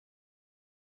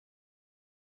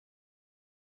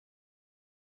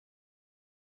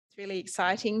really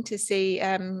exciting to see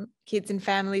kids and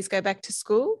families go back to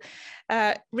school.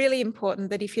 Really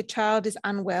important that if your child is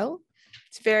unwell,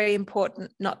 it's very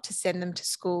important not to send them to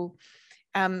school.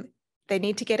 They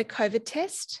need to get a COVID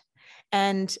test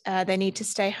and they need to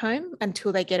stay home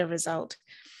until they get a result.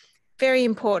 Very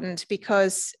important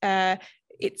because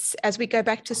as we go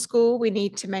back to school, we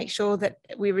need to make sure that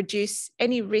we reduce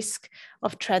any risk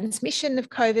of transmission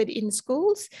of COVID in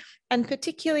schools, and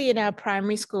particularly in our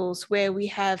primary schools where we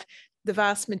have the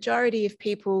vast majority of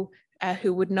people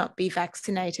who would not be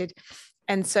vaccinated.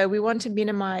 And so we want to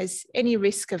minimise any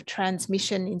risk of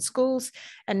transmission in schools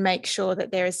and make sure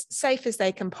that they're as safe as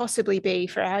they can possibly be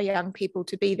for our young people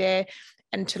to be there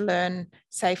and to learn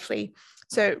safely.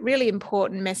 So really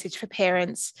important message for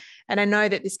parents. And I know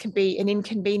that this can be an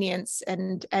inconvenience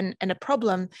and a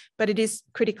problem, but it is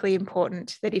critically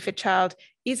important that if a child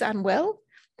is unwell,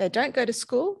 they don't go to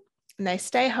school and they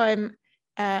stay home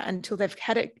until they've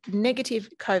had a negative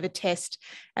COVID test,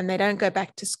 and they don't go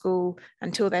back to school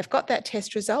until they've got that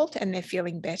test result and they're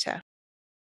feeling better.